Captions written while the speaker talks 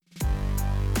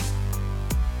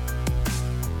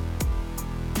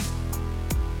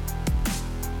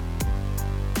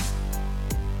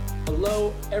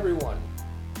Hello, everyone,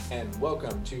 and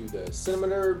welcome to the Cinema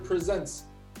Nerd Presents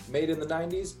Made in the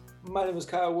 90s. My name is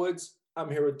Kyle Woods. I'm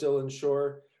here with Dylan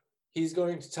Shore. He's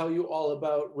going to tell you all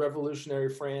about revolutionary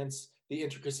France, the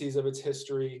intricacies of its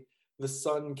history, the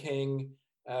Sun King,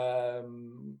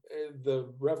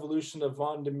 the revolution of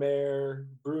Vendémiaire,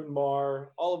 Brune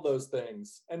Mar, all of those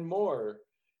things, and more.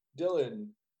 Dylan,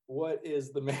 what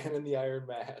is The Man in the Iron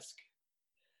Mask?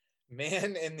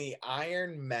 Man in the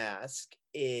Iron Mask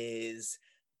is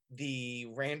the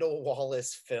Randall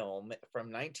Wallace film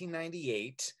from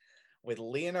 1998 with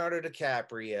Leonardo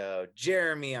DiCaprio,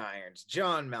 Jeremy Irons,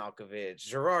 John Malkovich,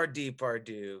 Gerard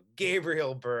Depardieu,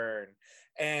 Gabriel Byrne,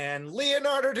 and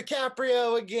Leonardo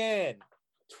DiCaprio again.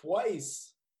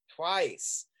 Twice.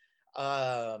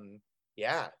 Yeah,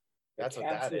 that's what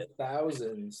that is.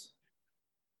 Thousands.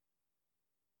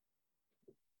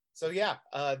 So yeah,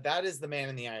 that is The Man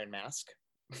in the Iron Mask.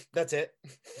 That's it.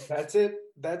 That's it.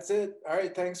 All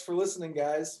right, thanks for listening,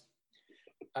 guys.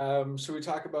 Should we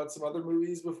talk about some other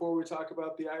movies before we talk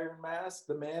about The Iron Mask,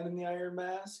 The Man in the Iron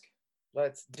Mask?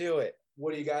 Let's do it.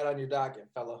 What do you got on your docket,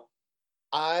 fellow?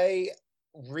 I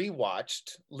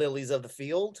rewatched Lilies of the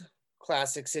Field,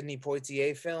 classic Sidney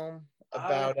Poitier film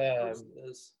about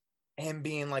him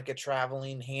being like a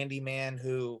traveling handyman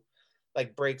who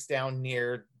like breaks down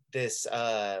near this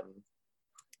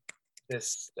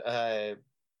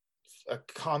a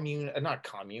commune, not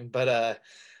commune, but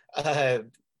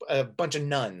a bunch of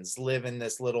nuns live in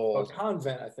this little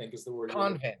convent, I think is the word.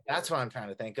 Convent. That's what I'm trying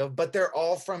to think of. But they're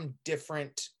all from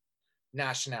different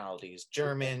nationalities.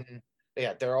 German.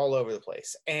 Yeah, they're all over the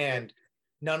place. And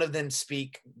none of them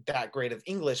speak that great of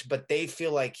English, but they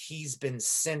feel like he's been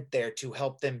sent there to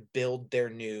help them build their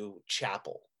new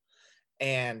chapel.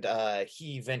 And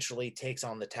he eventually takes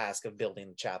on the task of building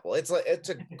the chapel. It's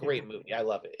a great movie. I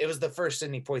love it. It was the first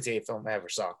Sidney Poitier film I ever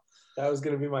saw. That was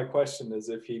going to be my question, is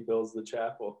if he builds the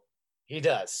chapel. He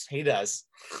does.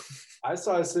 I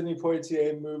saw a Sidney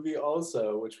Poitier movie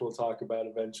also, which we'll talk about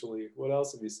eventually. What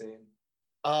else have you seen?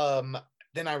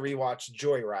 Then I rewatched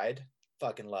Joyride.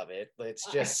 Fucking love it.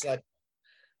 It's just like,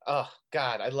 oh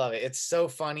God, I love it. It's so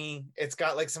funny. It's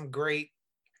got like some great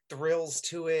thrills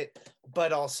to it,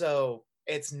 but also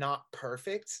it's not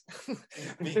perfect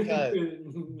because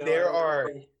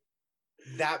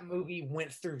that movie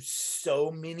went through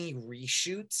so many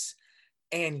reshoots.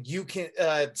 And you can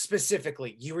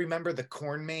specifically, you remember the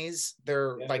corn maze?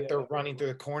 They're running through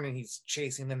the corn and he's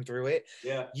chasing them through it.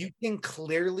 Yeah. You can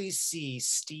clearly see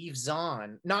Steve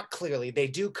Zahn. Not clearly, they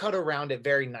do cut around it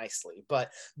very nicely, but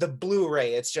the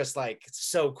Blu-ray, it's just like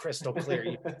so crystal clear.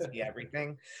 You can see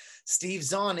everything. Steve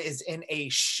Zahn is in a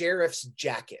sheriff's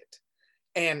jacket.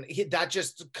 And that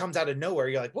just comes out of nowhere.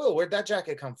 You're like, whoa, where'd that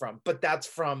jacket come from? But that's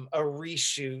from a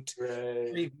reshoot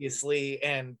previously.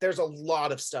 And there's a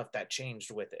lot of stuff that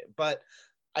changed with it. But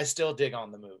I still dig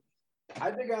on the movie.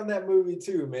 I dig on that movie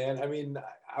too, man. I mean,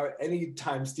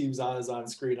 anytime Steve Zahn is on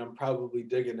screen, I'm probably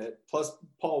digging it. Plus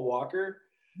Paul Walker.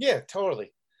 Yeah,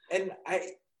 totally. And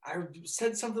I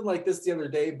said something like this the other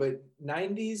day, but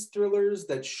 90s thrillers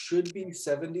that should be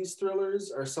 70s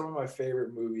thrillers are some of my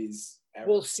favorite movies ever.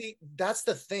 Well, see, that's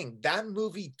the thing. That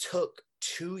movie took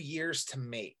 2 years to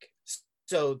make.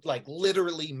 So, like,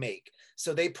 literally make.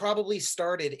 So they probably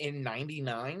started in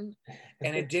 99,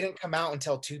 and it didn't come out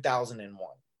until 2001.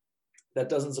 That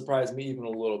doesn't surprise me even a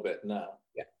little bit, no.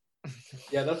 Yeah.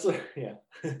 Yeah,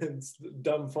 it's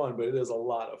dumb fun, but it is a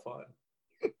lot of fun.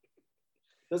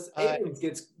 Abrams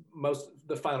gets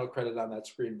the final credit on that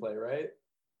screenplay, right?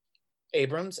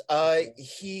 Abrams?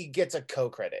 He gets a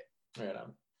co-credit. Right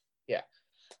on. Yeah.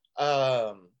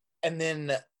 And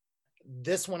then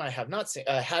this one I have not seen,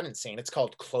 hadn't seen. It's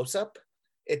called Close Up.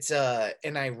 It's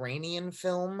an Iranian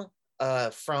film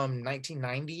from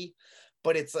 1990,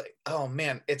 but it's like, oh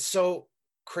man, it's so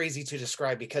crazy to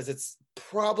describe because it's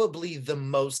probably the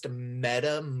most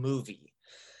meta movie.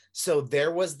 So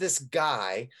there was this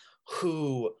guy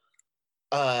who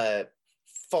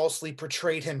falsely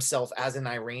portrayed himself as an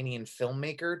Iranian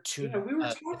filmmaker to. Yeah, we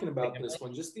were talking about this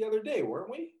one just the other day, weren't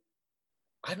we?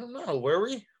 I don't know. Were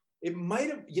we? It might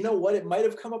have, you know what? It might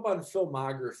have come up on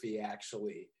Filmography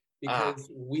actually,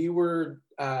 because we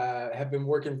have been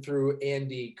working through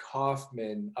Andy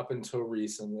Kaufman up until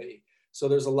recently. So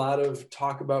there's a lot of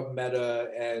talk about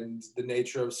meta and the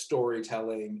nature of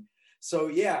storytelling. So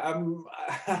yeah,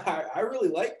 I really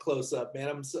like Close Up, man.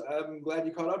 I'm glad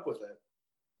you caught up with it.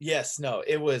 Yes, no,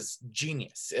 it was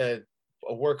genius. A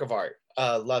work of art.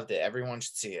 Loved it. Everyone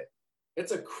should see it.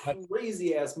 It's a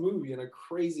crazy ass movie and a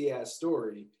crazy ass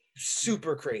story.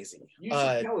 Super crazy. You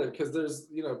should tell it because there's,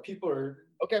 people are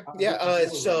okay. Yeah.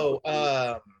 So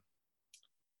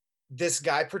this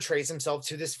guy portrays himself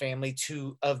to this family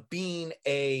of being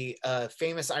a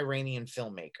famous Iranian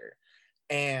filmmaker,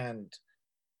 and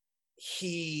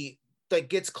he like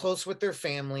gets close with their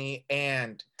family,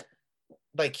 and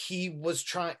like he was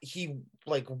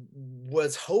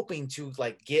hoping to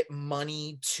like get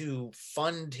money to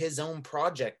fund his own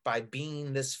project by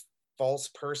being this false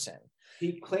person.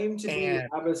 He claimed to be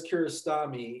Abbas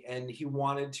Kiarostami, and he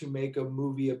wanted to make a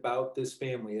movie about this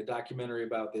family, a documentary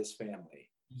about this family.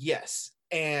 Yes.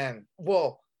 And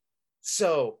well,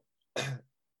 so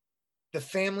the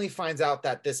family finds out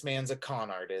that this man's a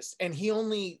con artist, and he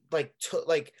only like took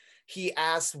like he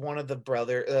asked one of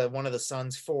the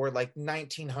sons for like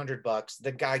 $1,900.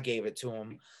 The guy gave it to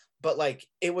him, but like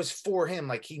it was for him.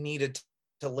 Like he needed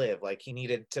to live. Like he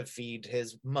needed to feed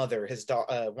his mother,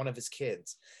 one of his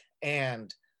kids,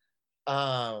 and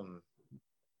the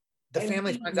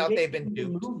family finds out they've been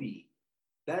duped. Movie.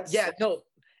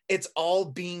 It's all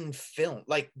being filmed.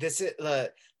 Like this is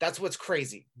that's what's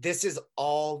crazy. This is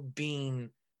all being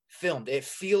filmed. It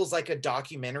feels like a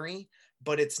documentary,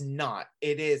 but it's not.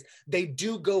 It is. They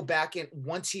do go back, and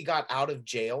once he got out of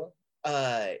jail,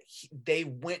 they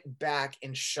went back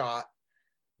and shot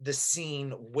the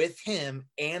scene with him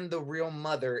and the real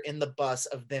mother in the bus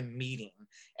of them meeting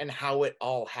and how it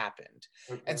all happened.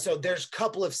 Okay. And so there's a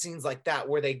couple of scenes like that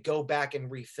where they go back and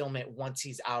refilm it once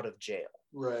he's out of jail.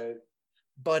 Right.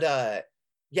 But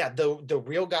the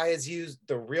real guy is used,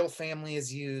 the real family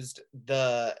is used.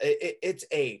 It's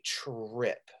a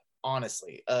trip,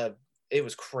 honestly. It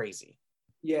was crazy.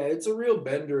 Yeah, it's a real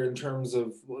bender in terms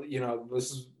of, this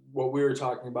is what we were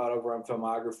talking about over on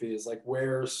filmography, is like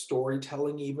where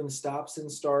storytelling even stops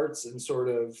and starts, and sort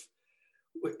of,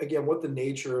 again, what the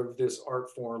nature of this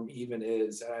art form even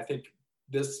is. And I think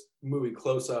this movie,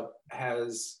 Close Up,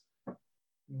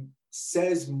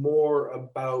 says more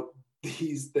about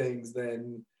these things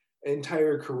than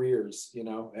entire careers.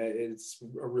 It's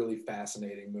a really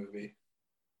fascinating movie.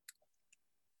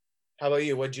 How about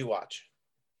you? What'd you watch?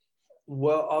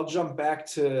 Well, I'll jump back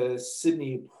to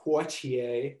Sidney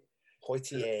Poitier.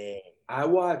 I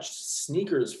watched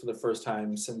Sneakers for the first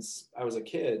time since I was a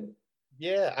kid.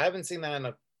 Yeah, I haven't seen that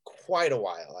in quite a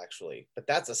while, actually. But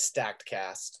that's a stacked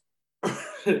cast.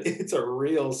 It's a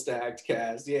real stacked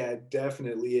cast. Yeah, it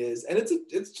definitely is. And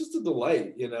it's just a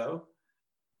delight,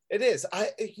 It is.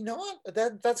 You know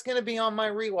what? That's gonna be on my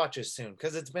rewatches soon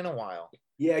because it's been a while.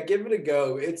 Yeah, give it a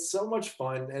go. It's so much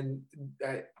fun, and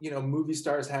movie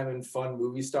stars having fun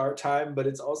movie star time. But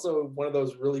it's also one of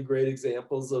those really great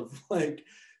examples of like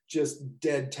just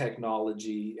dead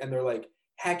technology, and they're like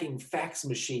hacking fax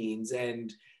machines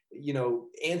and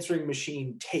answering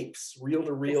machine tapes,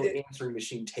 reel-to-reel answering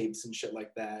machine tapes and shit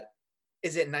like that.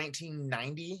 Is it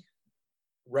 1990?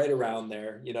 Right around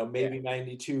there, maybe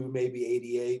 92, maybe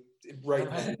 88, right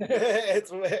now.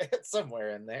 it's somewhere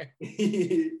in there.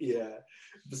 Yeah.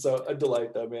 So a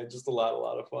delight though, man. Just a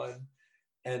lot of fun.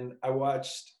 And I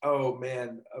watched,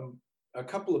 a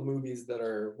couple of movies that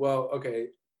are, okay.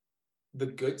 The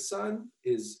Good Son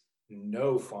is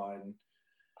no fun.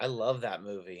 I love that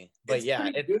movie, but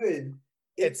it's good.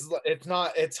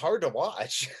 It's hard to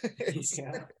watch.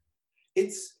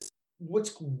 It's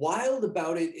what's wild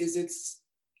about it is it's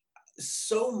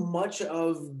so much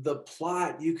of the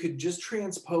plot you could just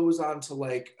transpose onto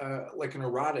like an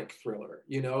erotic thriller,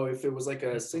 if it was like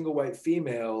a single white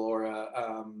female or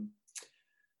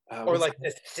or like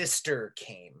the sister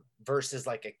came versus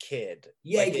like a kid.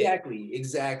 Yeah, like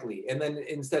exactly. And then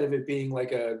instead of it being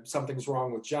like something's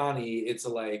wrong with Johnny, it's a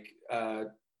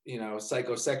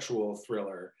psychosexual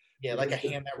thriller. Yeah, like a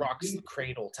Hand That Rocks the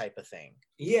Cradle type of thing.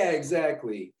 Yeah,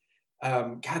 exactly.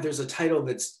 God, there's a title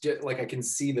that's just, like I can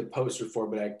see the poster for,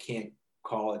 but I can't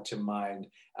call it to mind.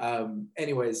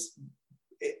 Anyways,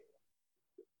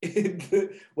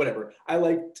 whatever. I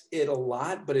liked it a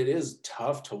lot, but it is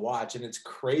tough to watch, and it's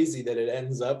crazy that it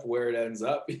ends up where it ends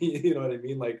up. You know what I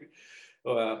mean? Like,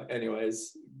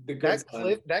 anyways,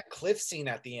 that cliff scene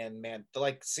at the end, man.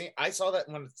 Like, I saw that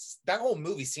when that whole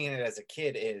movie, seeing it as a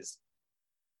kid is,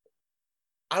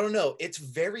 I don't know, it's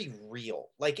very real.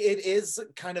 Like, it is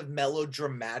kind of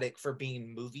melodramatic for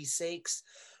being movie sakes,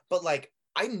 but like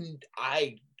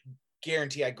I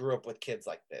guarantee I grew up with kids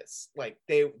like this. Like,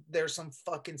 there's some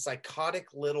fucking psychotic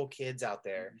little kids out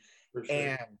there. For sure.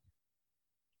 And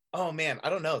oh man, I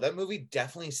don't know, that movie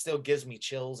definitely still gives me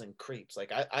chills and creeps.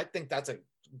 Like, I think that's a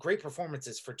great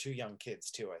performances for two young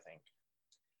kids too, I think.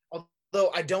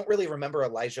 Although I don't really remember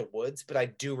Elijah Wood's, but I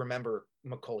do remember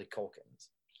Macaulay Culkin's.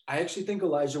 I actually think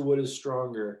Elijah Wood is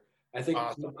stronger. I think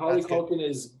Macaulay Culkin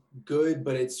is good,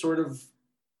 but it's sort of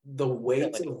the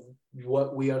weight of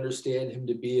what we understand him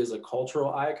to be as a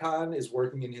cultural icon is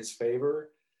working in his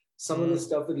favor. Some of the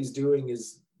stuff that he's doing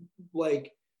is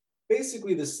like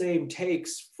basically the same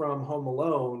takes from Home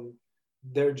Alone.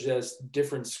 They're just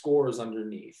different scores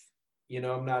underneath. You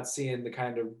know, I'm not seeing the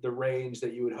kind of the range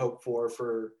that you would hope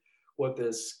for what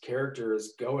this character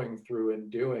is going through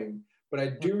and doing. But I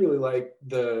do really like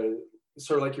the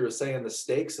sort of like you were saying, the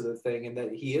stakes of the thing, and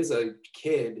that he is a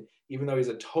kid, even though he's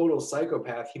a total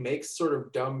psychopath, he makes sort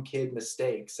of dumb kid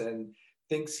mistakes and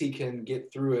thinks he can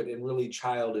get through it in really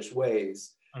childish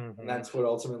ways. And that's what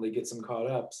ultimately gets him caught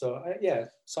up. So yeah,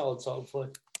 solid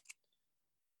flick.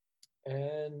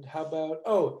 And how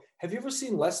about, have you ever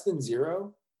seen Less Than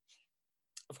Zero?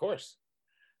 Of course.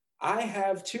 I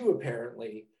have too,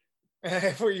 apparently.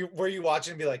 were you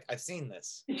watching and be like, I've seen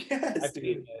this? Yes, I've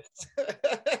seen this.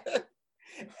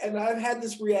 And I've had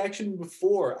this reaction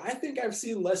before. I think I've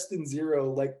seen Less Than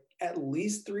Zero like at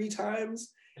least 3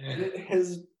 times. And it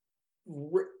has,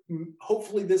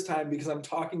 hopefully this time, because I'm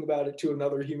talking about it to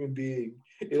another human being,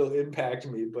 it'll impact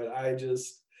me. But I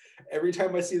just, every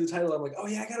time I see the title, I'm like, oh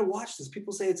yeah, I gotta watch this.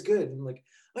 People say it's good. And I'm like,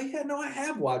 oh yeah, no, I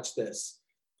have watched this.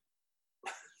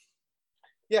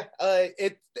 Yeah,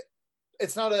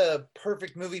 it's not a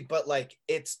perfect movie, but like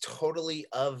it's totally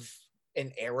of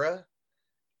an era,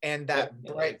 and that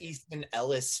Bret Easton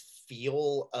Ellis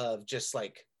feel of just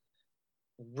like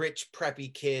rich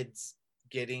preppy kids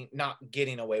not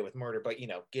getting away with murder, but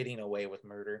getting away with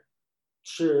murder.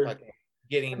 Sure. Like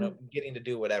getting to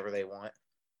do whatever they want.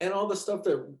 And all the stuff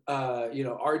that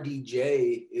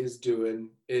RDJ is doing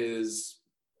is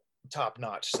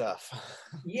top-notch stuff.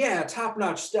 Yeah,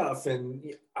 top-notch stuff,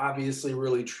 and obviously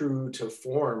really true to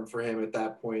form for him at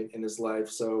that point in his life.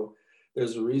 So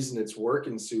there's a reason it's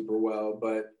working super well.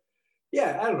 But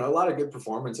yeah, I don't know, a lot of good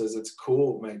performances. It's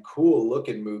cool, man. Cool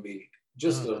looking movie.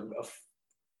 Just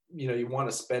you want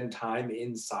to spend time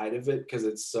inside of it because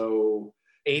it's so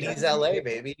 80s LA,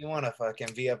 baby. You want to fucking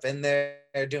be up in there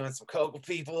doing some coke with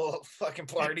people, fucking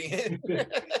partying.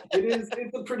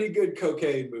 It's a pretty good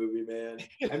cocaine movie, man.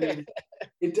 I mean,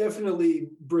 it definitely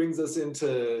brings us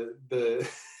into the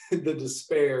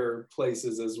despair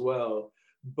places as well.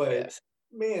 But yes,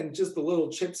 man, just the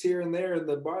little chips here and there in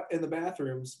the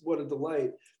bathrooms, what a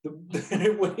delight.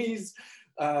 When he's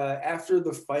after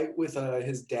the fight with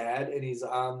his dad and he's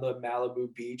on the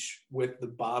Malibu beach with the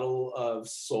bottle of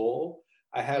Sol,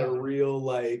 I had a real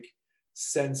like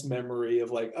sense memory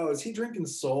of like, oh, is he drinking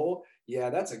Sol? Yeah,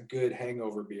 that's a good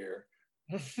hangover beer.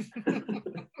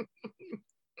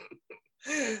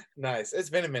 Nice. It's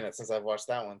been a minute since I've watched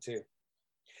that one too.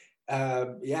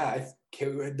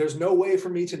 There's no way for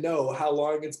me to know how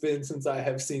long it's been since I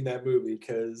have seen that movie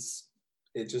because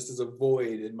it just is a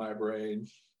void in my brain.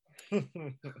 Should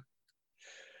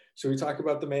we talk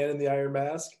about The Man in the Iron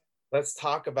Mask? Let's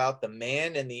talk about The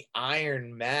Man in the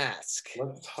Iron Mask.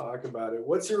 Let's talk about it.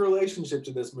 What's your relationship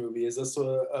to this movie? Is this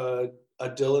a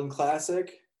Dylan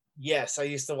classic? Yes, I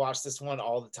used to watch this one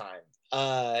all the time.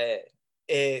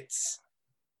 It's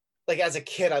like as a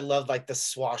kid, I loved like the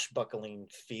swashbuckling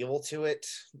feel to it,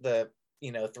 the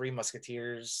Three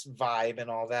Musketeers vibe and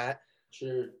all that.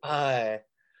 Sure.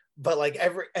 But like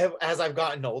as I've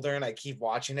gotten older and I keep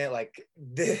watching it, like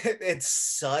it's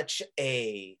such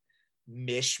a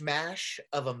mishmash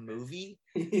of a movie.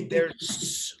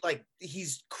 There's like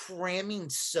he's cramming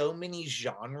so many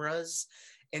genres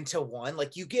into one.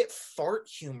 Like you get fart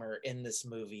humor in this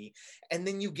movie, and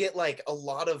then you get like a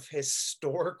lot of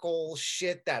historical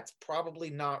shit that's probably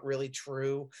not really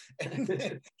true.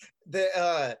 And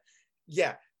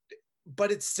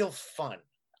but it's still fun.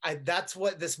 That's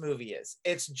what this movie is.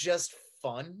 It's just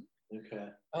fun. Okay.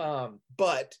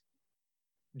 But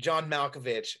John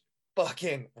Malkovich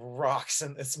fucking rocks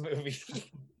in this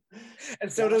movie.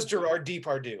 And so does Gerard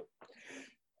Depardieu.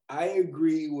 I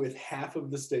agree with half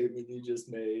of the statement you just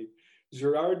made.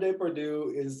 Gerard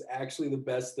Depardieu is actually the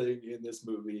best thing in this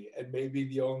movie, and maybe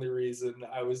the only reason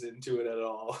I was into it at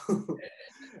all.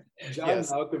 John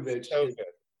Malkovich is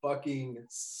fucking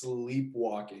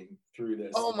sleepwalking through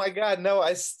this. Oh my God, no,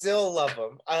 I still love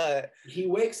him. He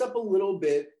wakes up a little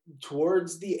bit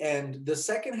towards the end. The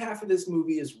second half of this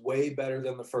movie is way better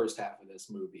than the first half of this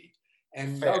movie.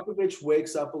 And Malkovich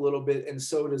wakes up a little bit, and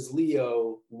so does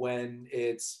Leo when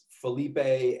it's Felipe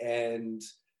and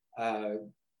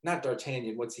not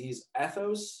D'Artagnan. He's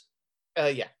Athos?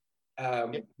 Yeah.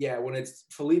 Yeah, when it's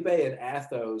Felipe and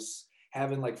Athos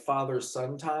having like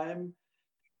father-son time.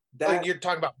 That you're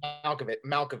talking about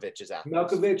Malkovich is Athos.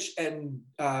 Malkovich and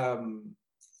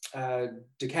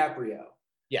DiCaprio.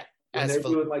 Yeah. And they're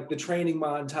doing like the training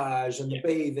montage and the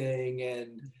bathing,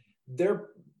 and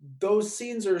those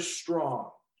scenes are strong.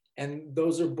 And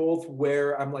those are both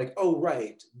where I'm like, oh,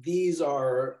 right, these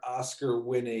are Oscar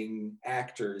winning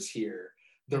actors here.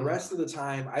 The rest of the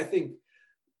time, I think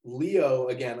Leo,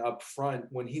 again, up front,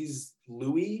 when he's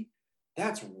Louis,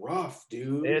 that's rough,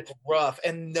 dude. It's rough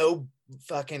and no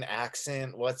fucking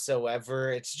accent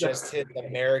whatsoever. It's just his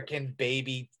American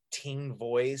baby teen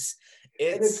voice.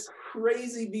 And it's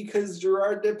crazy because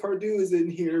Gerard Depardieu is in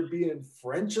here being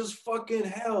French as fucking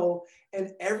hell.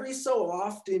 And every so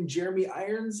often, Jeremy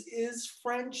Irons is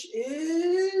French-ish.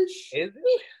 Is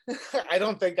he? I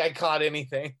don't think I caught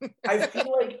anything. I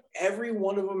feel like every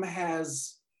one of them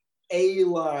has a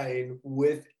line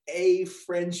with a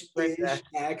French-ish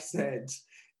accent.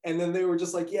 And then they were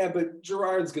just like, yeah, but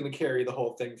Gerard's going to carry the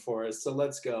whole thing for us, so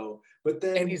let's go. But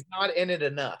then... And he's not in it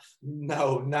enough.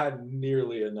 No, not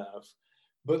nearly enough.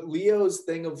 But Leo's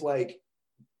thing of like,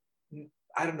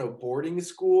 I don't know, boarding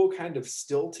school, kind of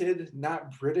stilted,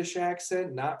 not British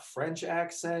accent, not French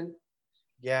accent.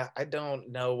 Yeah, I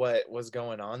don't know what was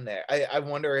going on there. I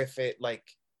wonder if it like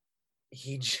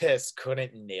he just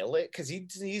couldn't nail it because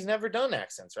he's never done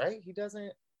accents, right? He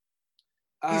doesn't.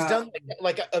 He's done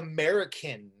like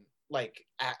American like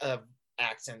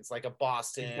accents, like a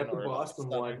Boston or Boston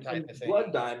like one type of thing.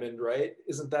 Blood Diamond, right?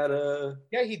 Isn't that a...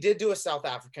 Yeah, he did do a South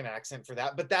African accent for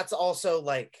that, but that's also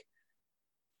like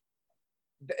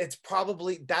it's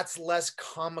probably that's less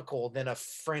comical than a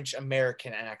French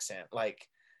American accent. Like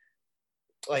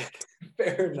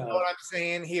fair enough. You know what I'm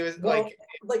saying? He was like,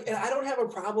 and I don't have a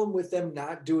problem with them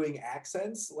not doing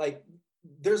accents. Like,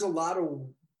 there's a lot of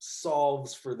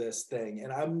solves for this thing,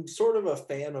 and I'm sort of a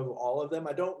fan of all of them.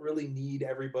 I don't really need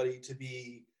everybody to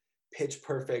be pitch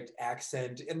perfect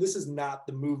accent, and this is not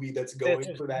the movie that's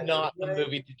going for that. Not the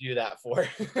movie to do that for.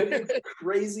 But it's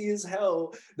crazy as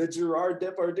hell that Gerard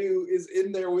Depardieu is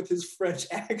in there with his French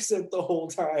accent the whole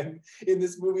time in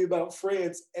this movie about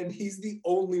France, and he's the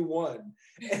only one,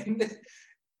 and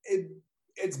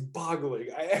it's boggling.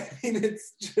 I mean,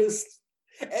 it's just...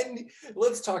 And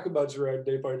let's talk about Gerard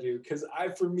Depardieu, because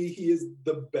for me, he is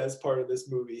the best part of this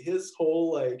movie. His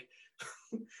whole like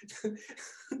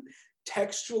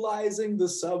textualizing the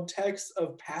subtext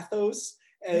of pathos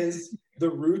as the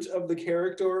root of the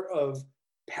character of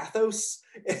pathos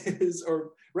is,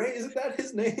 or right? Isn't that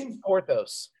his name?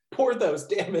 Porthos,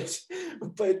 damn it.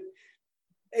 But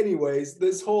anyways,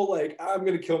 this whole like, I'm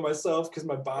gonna kill myself because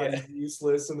my body's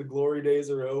useless and the glory days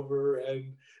are over,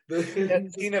 and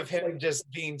that scene of him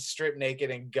just being stripped naked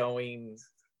and going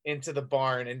into the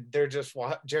barn, and they're just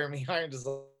Jeremy Irons is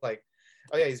like,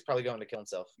 oh yeah, he's probably going to kill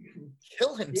himself.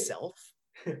 Kill himself?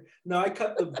 No, I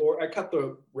cut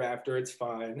the rafter. It's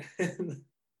fine.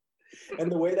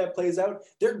 And the way that plays out,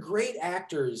 they're great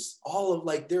actors. All of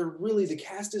like, they're really, the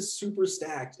cast is super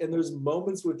stacked, and there's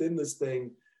moments within this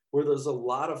thing where there's a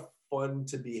lot of fun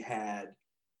to be had.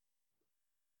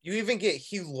 You even get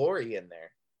Hugh Laurie in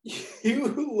there.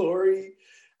 Hugh Laurie,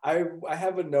 I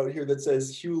have a note here that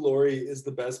says Hugh Laurie is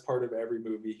the best part of every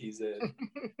movie he's in.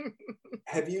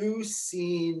 Have you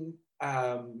seen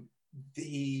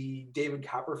the David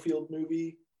Copperfield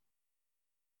movie?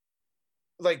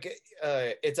 Like,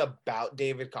 it's about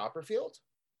David Copperfield?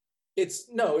 It's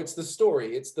the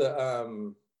story. It's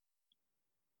the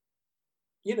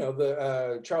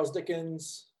the Charles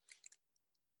Dickens.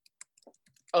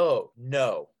 Oh,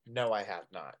 no, I have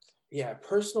not. Yeah,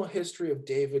 Personal History of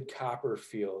David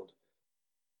Copperfield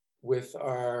with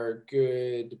our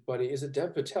good buddy. Is it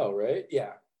Dev Patel, right?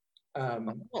 Yeah.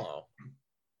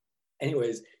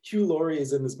 Anyways, Hugh Laurie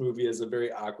is in this movie as a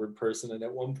very awkward person, and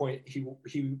at one point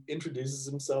he introduces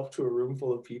himself to a room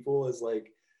full of people as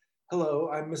like, "Hello,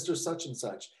 I'm Mr. Such and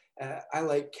Such. I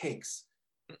like cakes."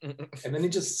 And then he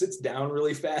just sits down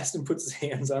really fast and puts his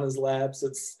hands on his laps.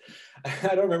 I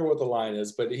don't remember what the line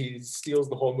is, but he steals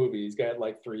the whole movie. He's got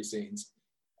like 3 scenes.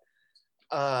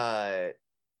 Yeah,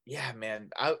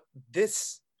 man. I've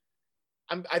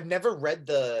never read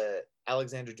the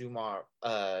Alexandre Dumas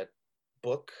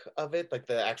book of it, like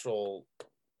the actual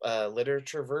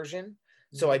literature version.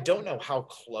 So I don't know how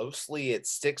closely it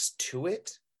sticks to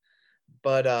it,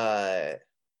 but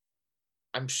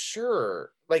I'm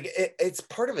sure like it's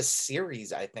part of a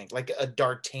series, I think, like a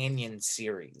D'Artagnan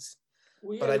series.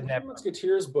 Well, yeah, but the Three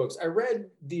Musketeers books. I read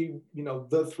the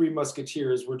Three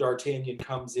Musketeers where D'Artagnan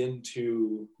comes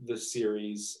into the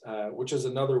series, which is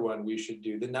another one we should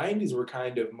do. The 90s were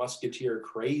kind of Musketeer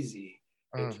crazy.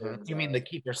 Mm-hmm. You mean the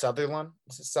Kiefer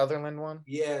Sutherland one?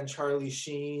 Yeah, and Charlie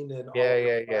Sheen and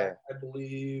yeah. I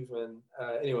believe. And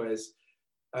anyways,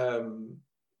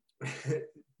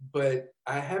 but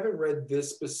I haven't read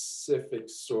this specific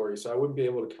story, so I wouldn't be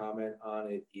able to comment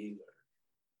on it either.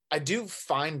 I do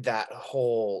find the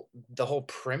whole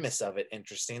premise of it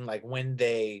interesting. Like when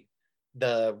the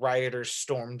rioters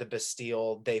stormed the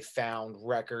Bastille, they found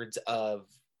records of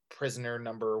prisoner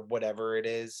number whatever it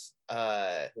is.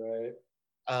 Right.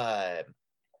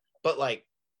 But like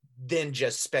then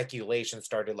just speculation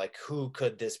started, like who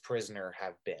could this prisoner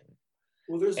have been?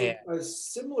 Well, there's a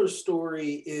similar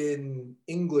story in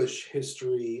English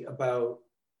history about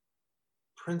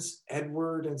Prince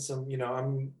Edward and some,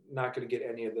 I'm not going to get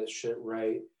any of this shit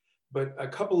right, but a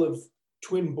couple of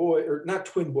or not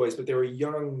twin boys, but they were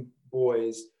young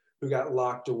boys who got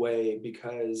locked away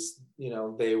because,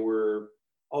 they were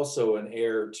also an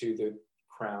heir to the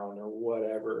crown or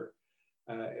whatever.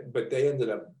 But they ended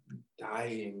up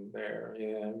dying there.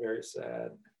 Yeah, very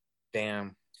sad.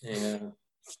 Damn. Yeah.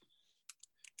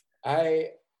 I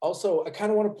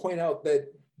kind of want to point out that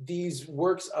these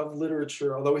works of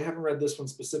literature, although we haven't read this one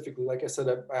specifically, like I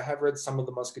said, I have read some of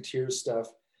the Musketeers stuff,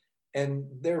 and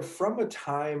they're from a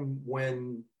time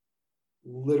when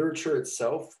literature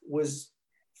itself was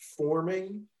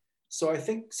forming. So I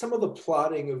think some of the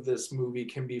plotting of this movie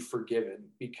can be forgiven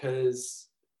because,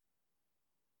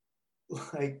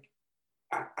 like,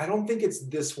 I don't think it's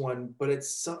this one, but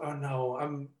it's, oh no,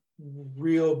 I'm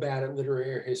real bad at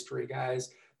literary history,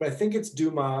 guys. But I think it's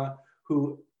Dumas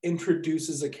who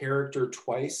introduces a character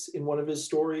twice in one of his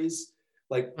stories.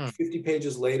 Like 50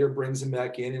 pages later, brings him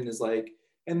back in and is like,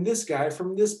 and this guy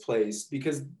from this place,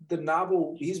 because the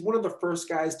novel, he's one of the first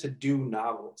guys to do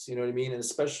novels, you know what I mean? And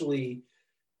especially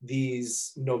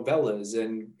these novellas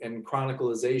and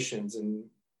chronicalizations and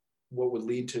what would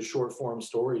lead to short form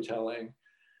storytelling.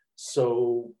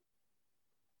 So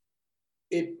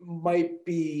it might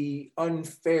be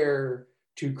unfair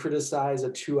to criticize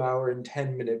a 2 hour and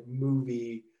 10-minute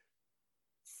movie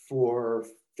for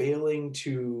failing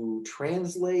to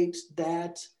translate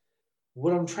that.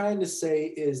 What I'm trying to say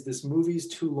is this movie's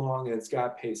too long and it's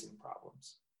got pacing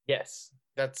problems. Yes,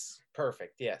 that's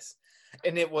perfect. Yes.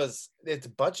 And it's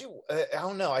budget, I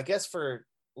don't know, I guess for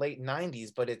late 90s,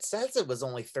 but it says it was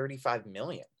only 35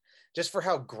 million. Just for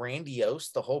how grandiose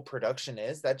the whole production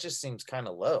is, that just seems kind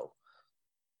of low.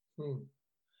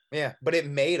 Yeah, but it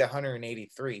made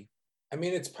 183. I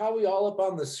mean, it's probably all up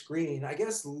on the screen. I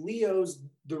guess Leo's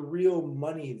the real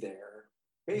money there.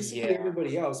 Basically,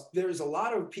 everybody else. There's a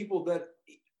lot of people that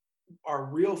are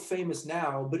real famous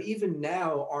now, but even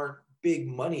now aren't big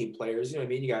money players. You know what I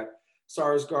mean? You got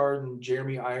Sarsgaard and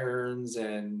Jeremy Irons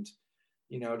and,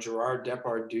 Gerard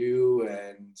Depardieu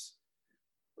and,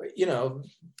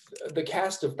 the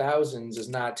cast of Thousands is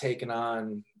not taking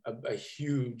on a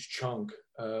huge chunk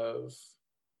of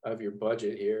your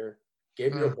budget here.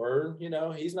 Gabriel Byrne,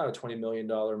 he's not a $20 million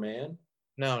man.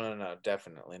 No,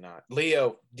 definitely not.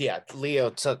 Leo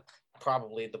took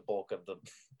probably the bulk of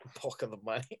the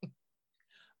money.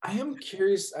 I am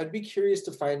curious. I'd be curious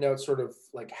to find out sort of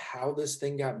like how this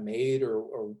thing got made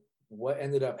or what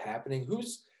ended up happening.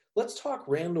 Let's talk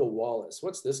Randall Wallace.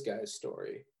 What's this guy's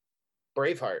story?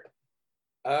 Braveheart.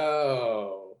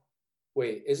 Oh,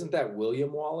 wait, isn't that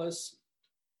William Wallace?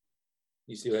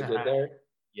 You see what I did there?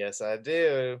 Yes, I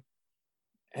do.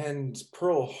 And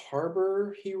Pearl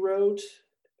Harbor he wrote,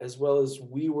 as well as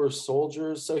We Were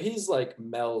Soldiers. So he's like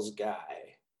Mel's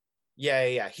guy.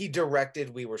 Yeah. He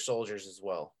directed We Were Soldiers as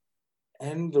well.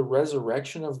 And The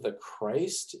Resurrection of the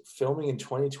Christ, filming in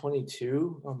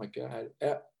 2022. Oh my God.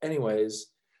 Anyways.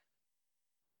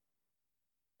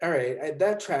 All right,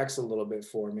 that tracks a little bit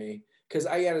for me because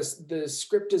the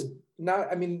script is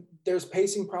not, I mean, there's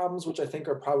pacing problems, which I think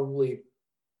are probably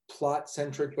plot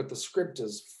centric, but the script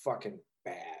is fucking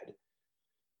bad.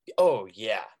 Oh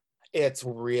yeah, it's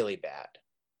really bad.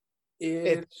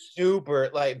 It's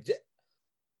super, like,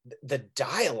 the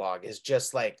dialogue is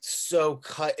just like so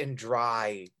cut and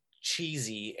dry,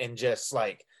 cheesy, and just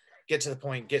like get to the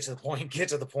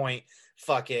point.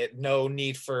 Fuck it, no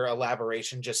need for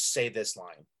elaboration, just say this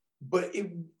line. But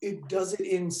it does it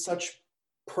in such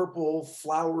purple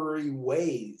flowery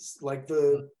ways,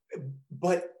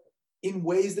 but in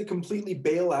ways that completely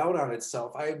bail out on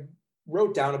itself. I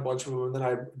wrote down a bunch of them and then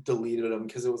I deleted them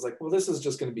because it was like, well, this is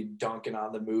just going to be dunking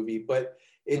on the movie. But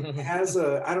it has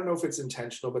I don't know if it's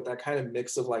intentional, but that kind of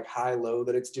mix of like high low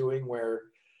that it's doing where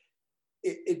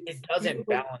it doesn't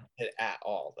balance it at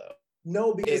all though.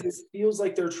 No, because it feels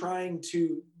like they're trying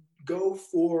to go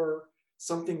for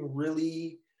something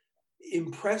really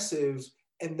impressive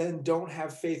and then don't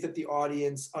have faith that the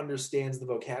audience understands the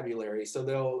vocabulary.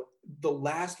 So the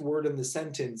last word in the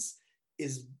sentence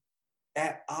is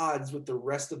at odds with the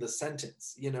rest of the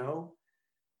sentence,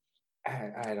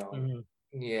 I don't.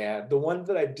 Yeah, the one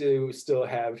that I do still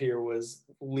have here was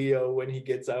Leo when he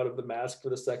gets out of the mask for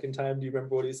the second time. Do you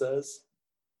remember what he says?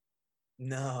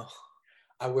 No.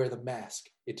 I wear the mask.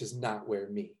 It does not wear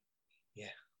me. Yeah.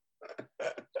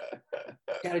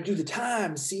 Gotta do the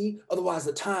time, see? Otherwise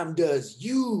the time does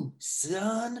you,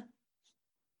 son.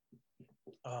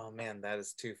 Oh man, that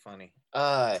is too funny.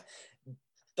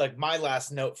 Like my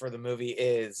last note for the movie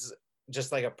is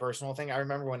just like a personal thing. I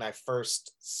remember when I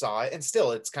first saw it, and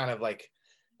still it's kind of like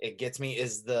it gets me,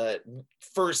 is the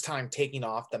first time taking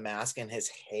off the mask and his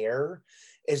hair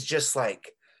is just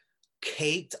like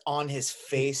caked on his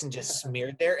face and just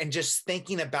smeared there, and just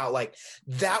thinking about like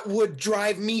that would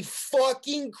drive me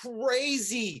fucking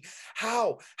crazy.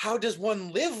 How does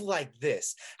one live like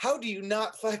this? How do you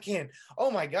not fucking,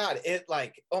 oh my god, it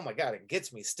like, oh my god, it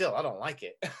gets me still. I don't like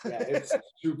it. Yeah, it's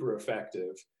super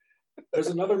effective. There's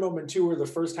another moment too where the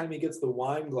first time he gets the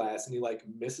wine glass and he like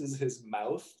misses his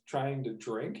mouth trying to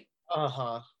drink.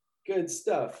 Uh-huh. Good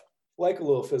stuff. Like a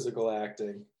little physical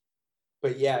acting.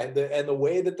 But yeah, the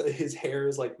way that his hair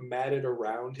is like matted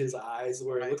around his eyes,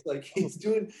 where it looks like he's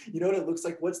doing, you know what it looks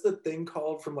like? What's the thing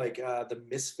called from like the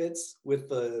Misfits with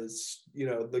the, you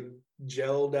know, the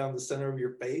gel down the center of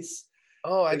your face?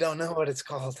 Oh, I Like, don't know what it's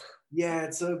called. yeah,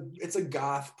 it's a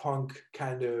goth punk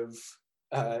kind of,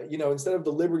 you know, instead of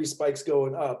the Liberty spikes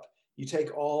going up, you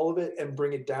take all of it and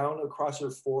bring it down across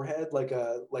your forehead like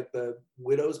the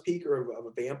widow's peak or of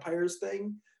a vampire's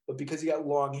thing. But because you got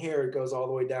long hair, it goes all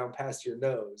the way down past your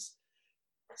nose.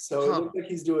 So it looks like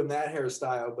he's doing that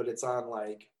hairstyle, but it's on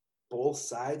like both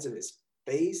sides of his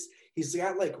face. He's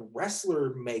got like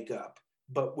wrestler makeup,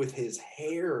 but with his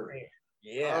hair.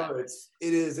 Yeah. Oh,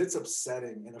 it's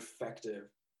upsetting and effective.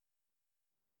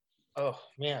 Oh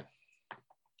man.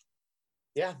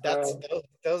 Yeah, that's Uh,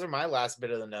 those are my last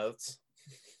bit of the notes.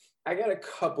 I got a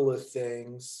couple of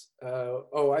things.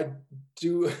 I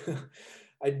do,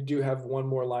 I do have one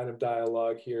more line of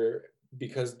dialogue here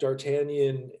because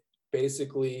D'Artagnan,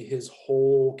 basically his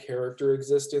whole character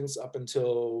existence up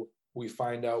until we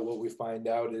find out what we find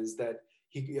out is that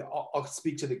I'll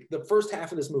speak to the first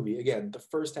half of this movie again. The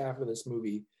first half of this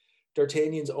movie,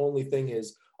 D'Artagnan's only thing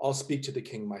is I'll speak to the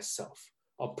king myself.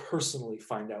 I'll personally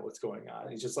find out what's going on.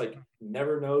 He's just like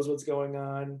never knows what's going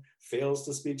on, fails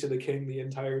to speak to the king the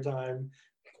entire time.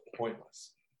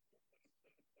 Pointless.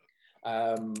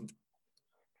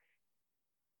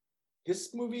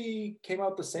 This movie came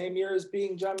out the same year as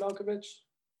Being John Malkovich.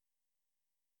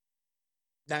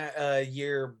 That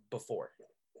year before.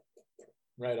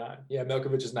 Right on. Yeah,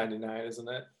 Malkovich is 99, isn't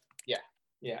it? Yeah.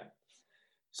 Yeah.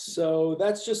 So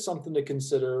that's just something to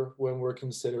consider when we're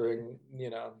considering, you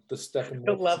know, the Stephen.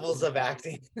 The levels of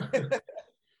acting.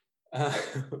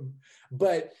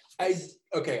 But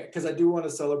because I do want to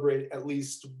celebrate at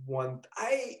least one.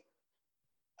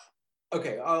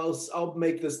 I'll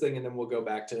make this thing and then we'll go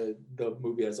back to the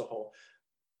movie as a whole.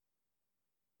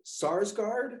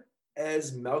 Sarsgaard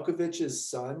as Malkovich's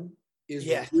son is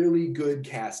really good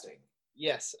casting.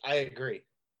 Yes, I agree.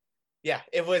 Yeah,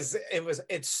 it's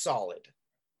solid.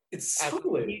 It's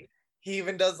solid. He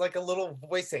even does like a little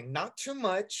voicing, not too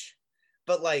much,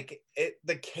 but like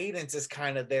the cadence is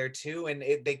kind of there too, and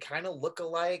they kind of look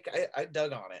alike. I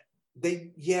dug on it.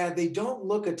 They don't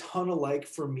look a ton alike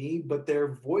for me, but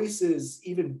their voices,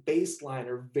 even baseline,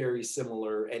 are very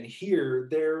similar. And here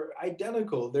they're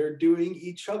identical. They're doing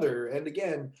each other. And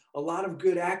again, a lot of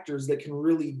good actors that can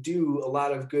really do a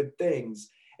lot of good things.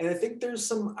 And I think there's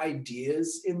some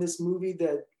ideas in this movie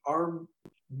that are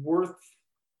worth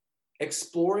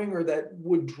exploring or that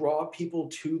would draw people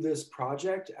to this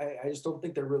project. I just don't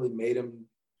think they really made them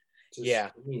to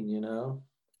screen, you know?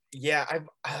 Yeah,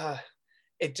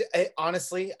 it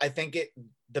honestly, I think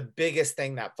the biggest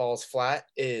thing that falls flat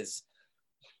is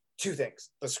two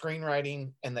things: the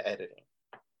screenwriting and the editing.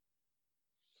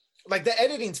 Like the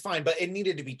editing's fine, but it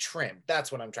needed to be trimmed.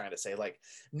 That's what I'm trying to say. Like,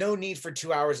 no need for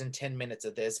 2 hours and 10 minutes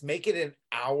of this. Make it an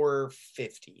hour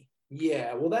 50.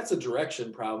 Yeah, well, that's a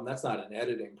direction problem. That's not an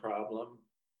editing problem.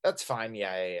 That's fine.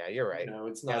 Yeah. You're right. You know,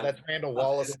 it's not. That's Randall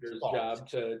Wallace's job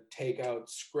to take out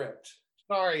script.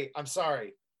 I'm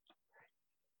sorry.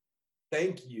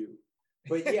 Thank you.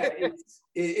 But yeah,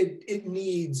 it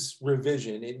needs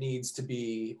revision. It needs to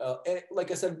be, like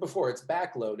I said before, it's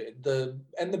backloaded.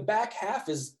 The back half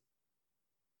is,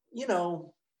 you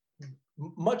know,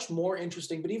 much more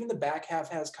interesting. But even the back half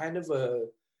has kind of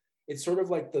it's sort of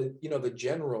like the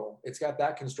general. It's got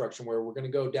that construction where we're going to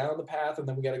go down the path and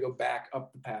then we got to go back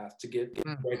up the path to get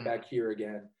right back here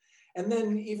again. And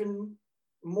then even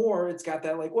more, it's got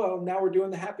that like, well, now we're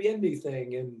doing the happy ending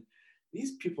thing, and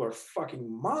these people are fucking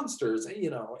monsters.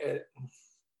 You know, a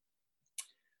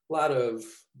lot of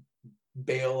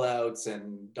bailouts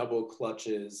and double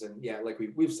clutches. And yeah, like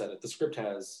we've said it, the script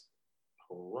has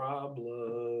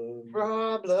Problems.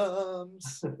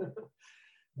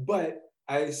 But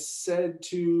I said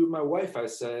to my wife, I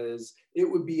says, it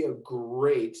would be a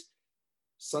great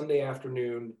Sunday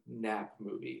afternoon nap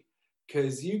movie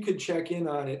because you could check in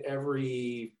on it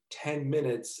every 10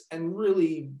 minutes and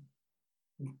really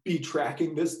be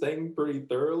tracking this thing pretty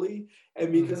thoroughly.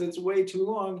 And because it's way too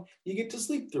long, you get to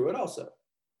sleep through it also.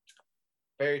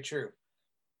 Very true.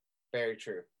 Very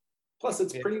true. Plus,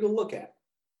 it's pretty to look at.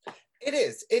 It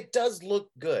is. It does look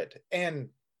good. And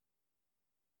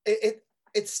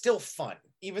it's still fun.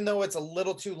 Even though it's a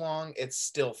little too long, it's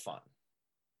still fun.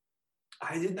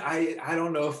 I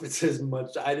don't know if it's as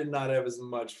much. I did not have as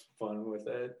much fun with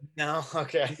it. No,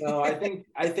 okay. No, I think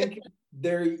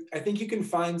you can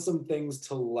find some things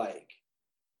to like,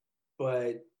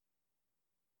 but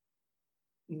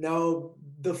no,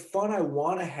 the fun I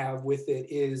want to have with it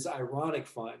is ironic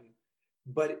fun,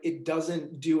 but it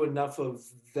doesn't do enough of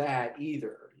that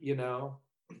either, you know?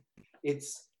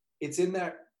 It's in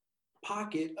that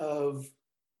pocket of,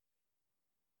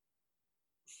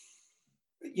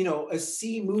 you know, a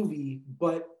C movie,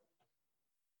 but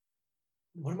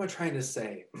what am I trying to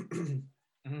say?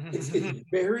 It's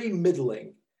very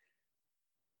middling,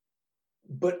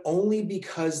 but only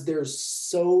because there's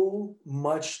so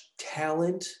much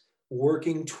talent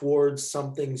working towards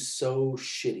something so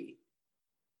shitty,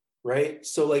 right?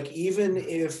 So like, even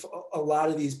if a lot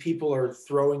of these people are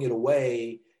throwing it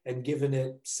away and giving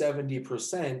it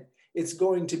 70%, it's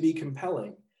going to be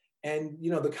compelling. And,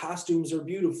 you know, the costumes are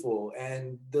beautiful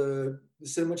and the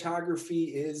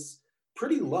cinematography is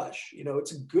pretty lush. You know,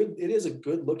 it is a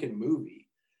good looking movie.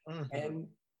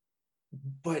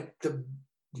 But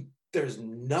there's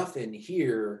nothing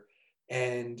here.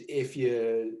 And if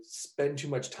you spend too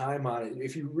much time on it,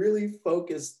 if you really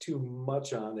focus too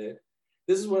much on it,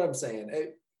 this is what I'm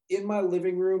saying. In my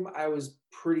living room, I was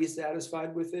pretty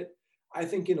satisfied with it. I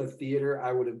think in a theater,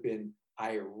 I would have been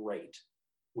irate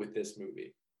with this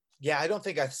movie. Yeah, I don't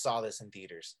think I saw this in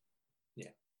theaters. Yeah.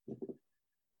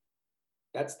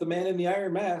 That's The Man in the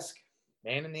Iron Mask.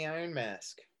 Man in the Iron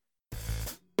Mask.